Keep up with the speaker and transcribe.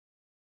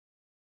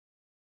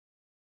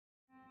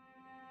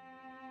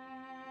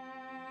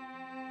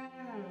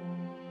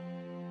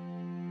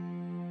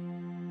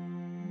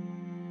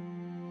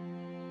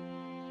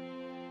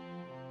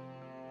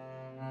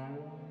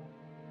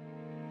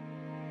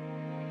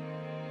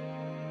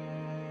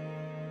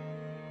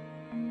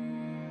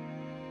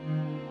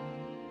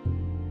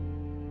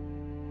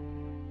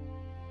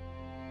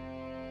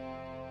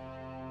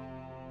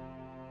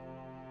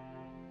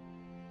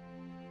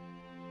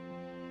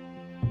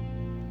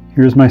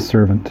Here is my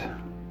servant,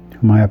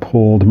 whom I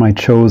uphold, my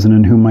chosen,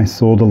 in whom my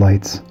soul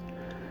delights.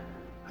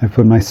 I have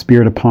put my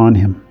spirit upon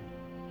him.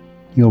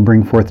 He will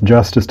bring forth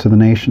justice to the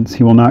nations.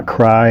 He will not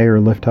cry or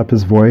lift up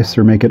his voice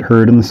or make it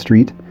heard in the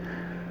street.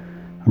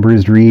 A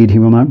bruised reed he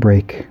will not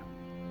break,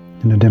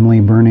 and a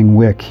dimly burning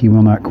wick he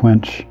will not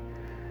quench.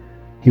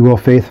 He will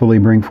faithfully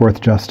bring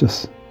forth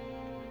justice.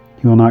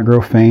 He will not grow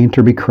faint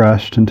or be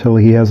crushed until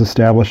he has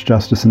established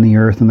justice in the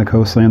earth, and the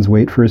coastlands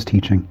wait for his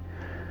teaching.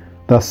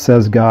 Thus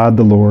says God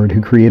the Lord,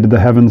 who created the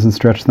heavens and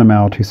stretched them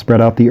out, who spread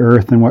out the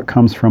earth and what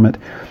comes from it,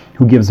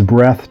 who gives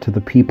breath to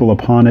the people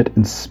upon it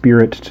and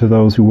spirit to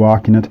those who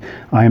walk in it.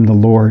 I am the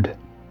Lord.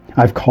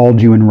 I've called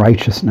you in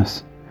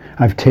righteousness.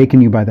 I've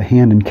taken you by the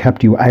hand and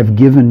kept you. I've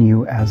given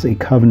you as a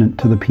covenant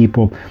to the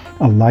people,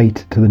 a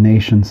light to the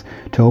nations,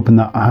 to open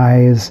the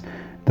eyes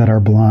that are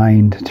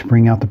blind, to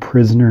bring out the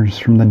prisoners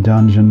from the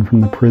dungeon,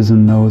 from the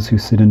prison, those who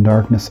sit in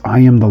darkness. I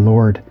am the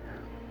Lord.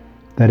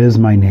 That is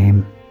my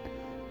name.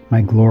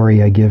 My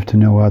glory I give to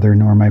no other,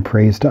 nor my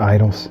praise to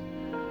idols.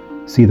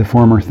 See, the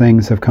former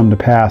things have come to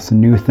pass,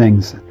 and new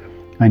things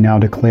I now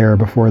declare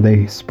before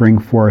they spring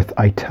forth.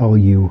 I tell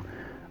you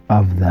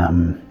of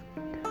them.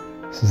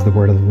 This is the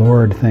word of the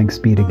Lord. Thanks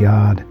be to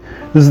God.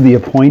 This is the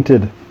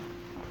appointed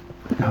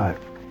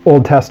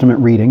Old Testament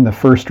reading, the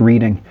first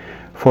reading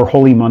for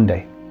Holy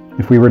Monday.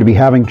 If we were to be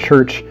having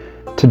church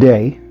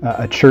today,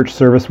 a church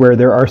service where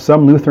there are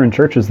some Lutheran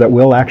churches that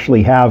will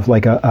actually have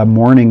like a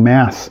morning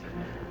mass,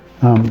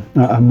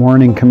 a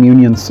morning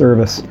communion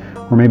service,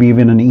 or maybe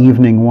even an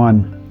evening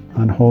one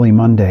on Holy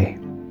Monday.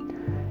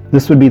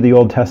 This would be the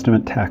Old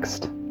Testament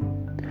text.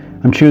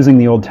 I'm choosing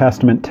the Old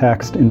Testament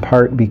text in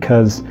part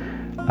because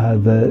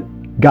the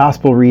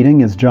Gospel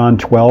reading is John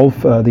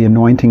 12, the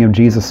anointing of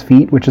Jesus'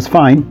 feet, which is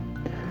fine.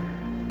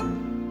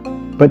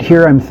 But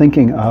here I'm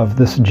thinking of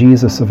this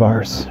Jesus of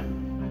ours,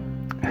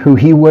 who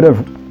he would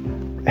have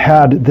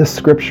had this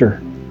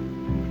scripture.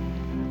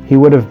 He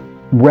would have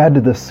read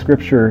this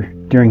scripture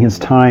during his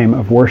time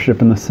of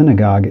worship in the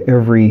synagogue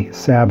every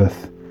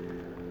Sabbath.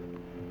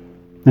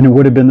 And it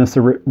would have been this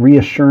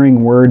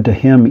reassuring word to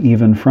him,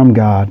 even from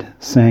God,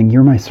 saying,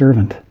 "You're my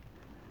servant.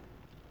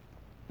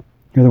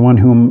 You're the one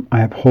whom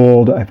I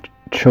uphold. I've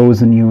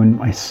chosen you, and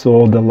my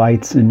soul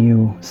delights in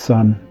you,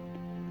 Son,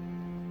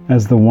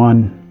 as the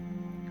one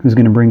who's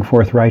going to bring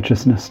forth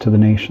righteousness to the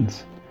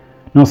nations."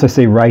 Notice I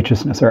say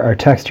righteousness. Our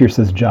text here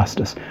says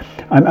justice.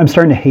 I'm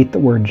starting to hate the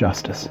word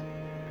justice,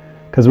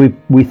 because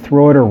we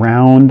throw it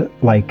around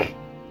like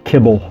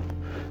kibble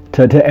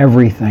to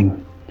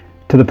everything,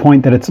 to the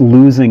point that it's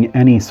losing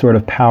any sort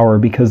of power,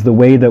 because the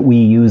way that we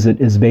use it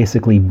is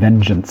basically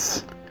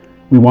vengeance.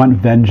 We want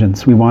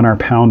vengeance. We want our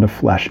pound of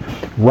flesh.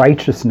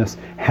 Righteousness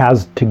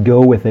has to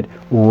go with it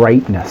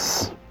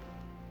rightness.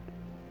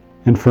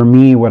 And for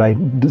me, what I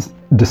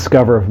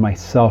discover of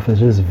myself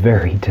is it is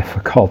very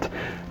difficult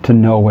to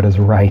know what is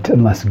right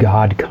unless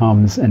God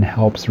comes and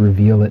helps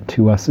reveal it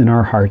to us in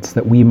our hearts,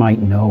 that we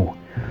might know,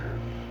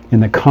 in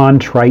the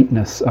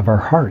contriteness of our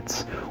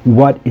hearts,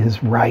 what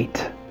is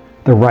right,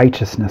 the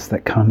righteousness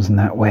that comes in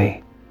that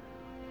way.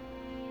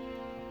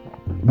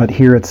 But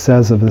here it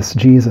says of this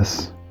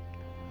Jesus,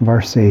 of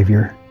our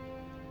Savior,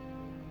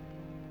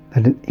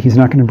 that he's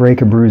not going to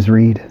break a bruised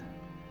reed.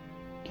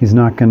 He's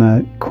not going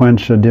to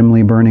quench a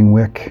dimly burning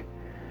wick.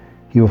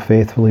 He will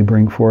faithfully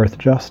bring forth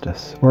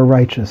justice or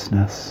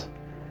righteousness,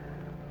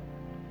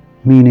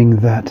 meaning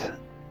that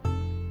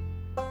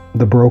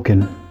the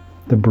broken,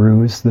 the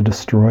bruised, the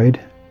destroyed,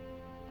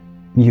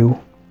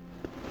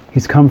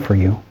 he's come for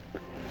you.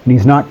 And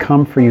he's not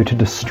come for you to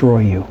destroy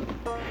you.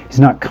 He's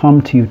not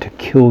come to you to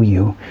kill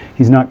you.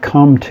 He's not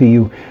come to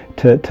you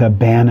to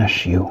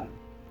banish you.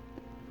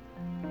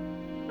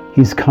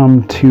 He's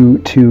come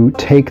to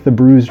take the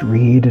bruised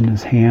reed in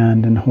his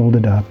hand and hold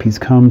it up. He's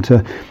come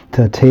to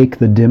take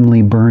the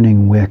dimly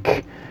burning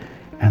wick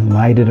and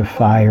light it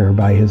afire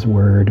by his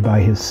word, by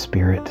his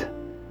Spirit,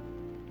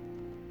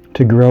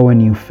 to grow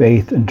in you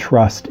faith and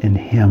trust in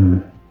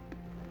him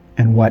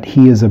and what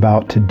he is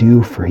about to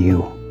do for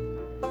you.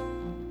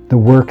 The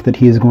work that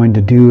he is going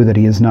to do, that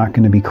he is not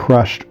going to be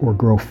crushed or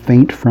grow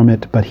faint from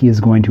it, but he is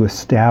going to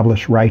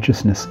establish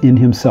righteousness in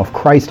himself.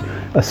 Christ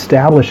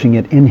establishing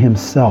it in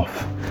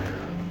himself.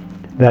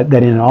 That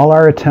in all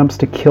our attempts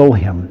to kill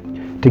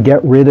him, to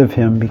get rid of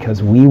him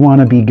because we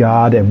want to be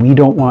God and we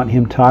don't want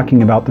him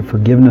talking about the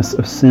forgiveness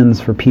of sins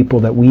for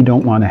people that we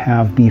don't want to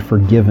have be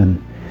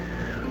forgiven,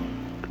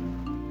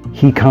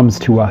 he comes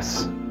to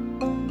us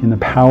in the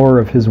power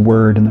of his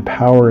word, in the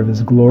power of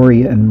his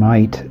glory and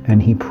might,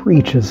 and he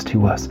preaches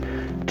to us,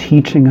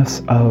 teaching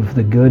us of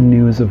the good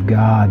news of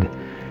God,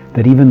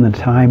 that even the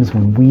times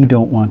when we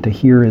don't want to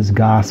hear his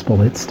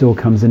gospel, it still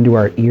comes into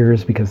our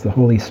ears because the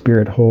Holy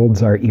Spirit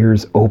holds our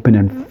ears open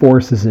and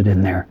forces it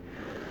in there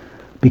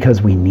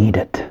because we need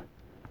it.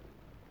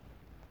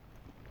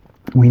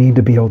 We need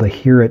to be able to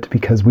hear it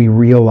because we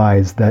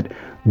realize that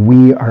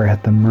we are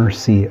at the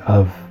mercy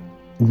of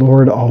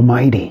Lord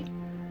Almighty.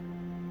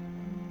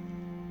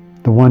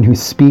 The one who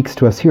speaks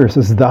to us here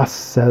says, "Thus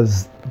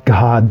says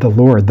God the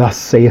Lord, thus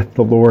saith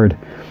the Lord."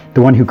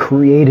 the one who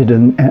created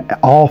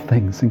all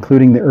things,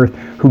 including the earth,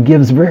 who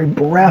gives very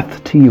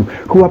breath to you,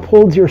 who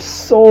upholds your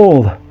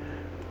soul.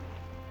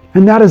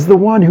 And that is the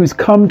one who's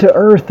come to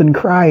earth in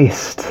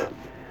Christ,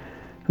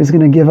 who's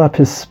going to give up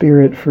his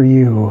spirit for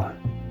you,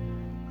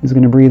 who's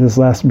going to breathe his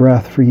last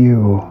breath for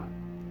you.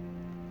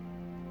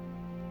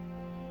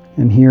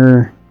 And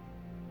here,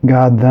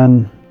 God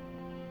then,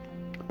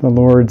 the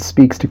Lord,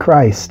 speaks to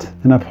Christ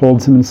and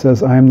upholds him and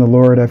says, I am the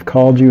Lord, I've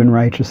called you in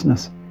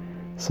righteousness.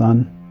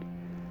 Son,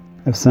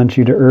 I've sent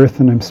you to earth,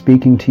 and I'm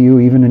speaking to you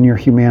even in your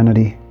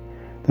humanity,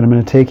 that I'm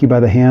going to take you by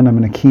the hand, I'm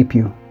going to keep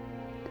you.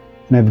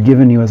 And I've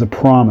given you as a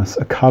promise,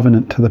 a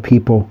covenant to the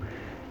people,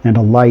 and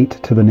a light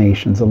to the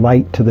nations, a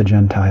light to the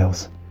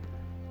Gentiles,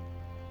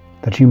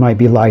 that you might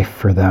be life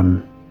for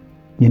them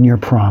in your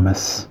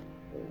promise.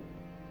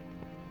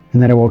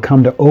 And that it will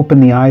come to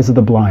open the eyes of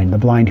the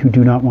blind who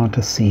do not want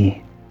to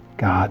see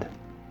God.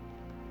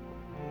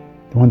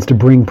 The ones to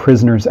bring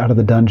prisoners out of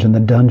the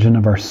dungeon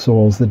of our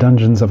souls, the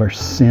dungeons of our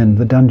sin,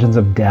 the dungeons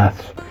of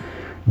death,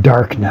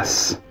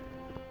 darkness.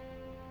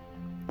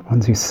 The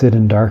ones who sit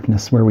in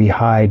darkness where we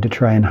hide to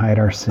try and hide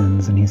our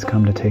sins, and he's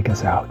come to take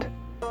us out,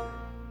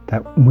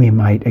 that we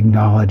might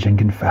acknowledge and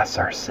confess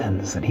our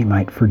sins, that he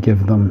might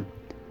forgive them.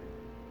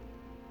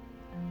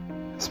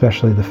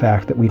 Especially the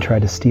fact that we try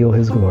to steal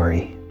his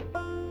glory.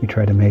 We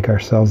try to make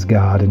ourselves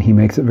God, and he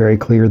makes it very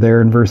clear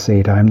there in verse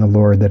 8, I am the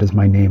Lord, that is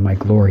my name, my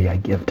glory I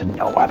give to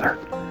no other,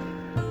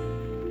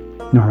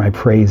 nor my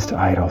praise to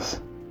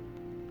idols.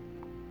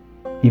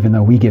 Even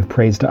though we give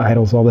praise to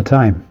idols all the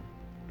time,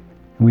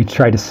 and we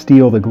try to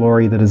steal the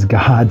glory that is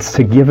God's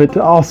to give it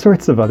to all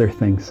sorts of other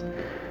things.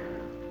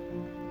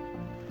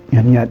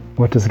 And yet,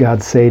 what does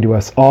God say to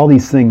us? All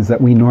these things that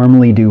we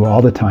normally do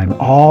all the time,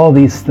 all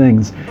these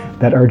things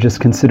that are just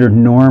considered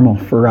normal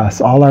for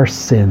us, all our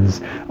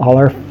sins, all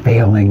our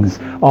failings,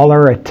 all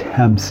our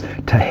attempts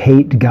to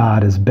hate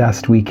God as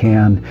best we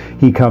can,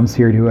 he comes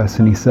here to us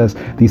and he says,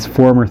 these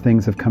former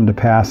things have come to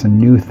pass, and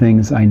new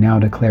things I now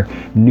declare.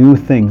 New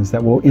things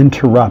that will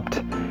interrupt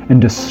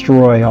and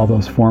destroy all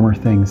those former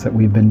things that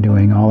we've been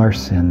doing, all our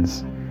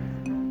sins,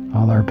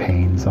 all our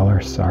pains, all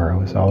our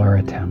sorrows, all our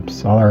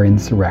attempts, all our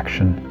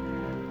insurrection,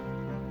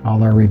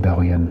 all our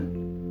rebellion.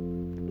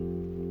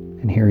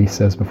 And here he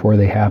says, before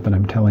they happen,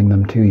 I'm telling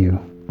them to you.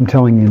 I'm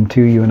telling them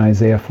to you in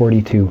Isaiah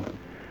 42.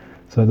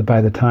 So that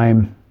by the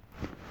time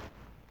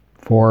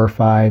 400,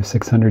 500,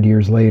 600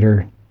 years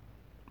later,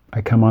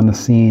 I come on the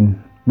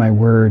scene, my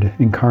word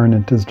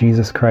incarnate as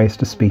Jesus Christ,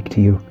 to speak to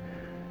you,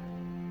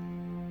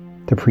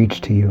 to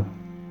preach to you,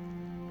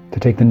 to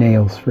take the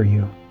nails for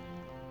you,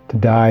 to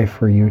die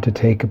for you, to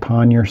take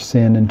upon your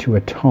sin and to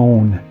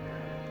atone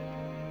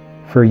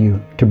for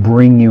you, to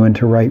bring you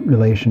into right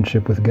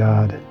relationship with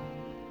God.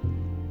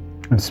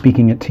 I'm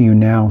speaking it to you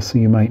now so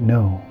you might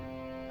know.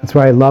 That's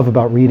why I love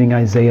about reading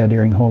Isaiah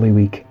during Holy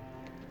Week,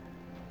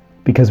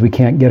 because we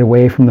can't get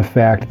away from the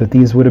fact that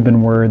these would have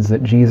been words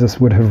that Jesus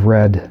would have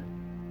read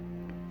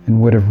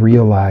and would have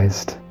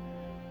realized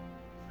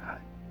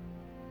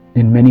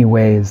in many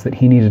ways that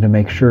he needed to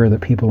make sure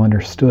that people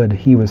understood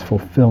he was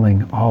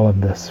fulfilling all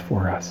of this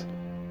for us.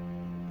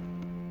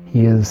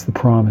 He is the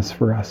promise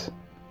for us.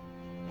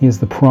 He is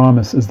the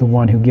promise, is the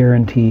one who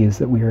guarantees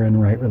that we are in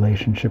right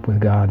relationship with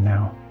God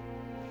now.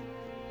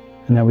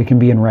 And that we can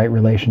be in right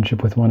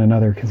relationship with one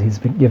another because he's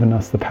given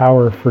us the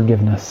power of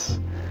forgiveness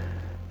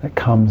that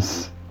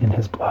comes in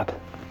his blood.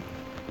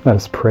 Let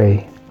us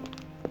pray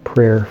the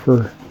prayer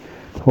for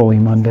Holy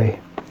Monday.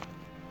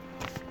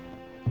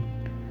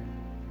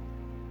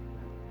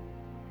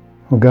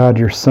 O God,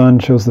 your Son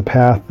chose the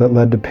path that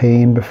led to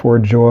pain before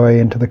joy,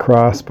 and to the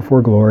cross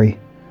before glory.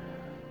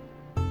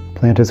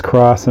 Plant his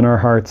cross in our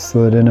hearts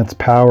so that in its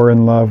power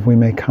and love we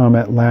may come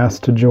at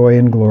last to joy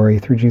and glory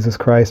through Jesus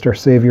Christ, our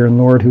Savior and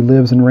Lord, who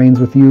lives and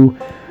reigns with you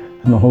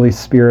and the Holy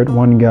Spirit,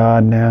 one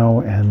God, now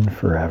and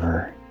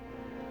forever.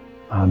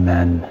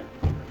 Amen.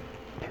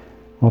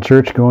 Well,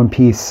 church, go in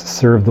peace.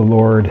 Serve the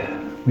Lord.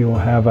 We will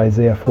have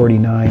Isaiah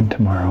 49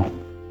 tomorrow.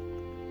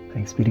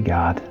 Thanks be to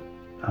God.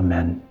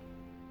 Amen.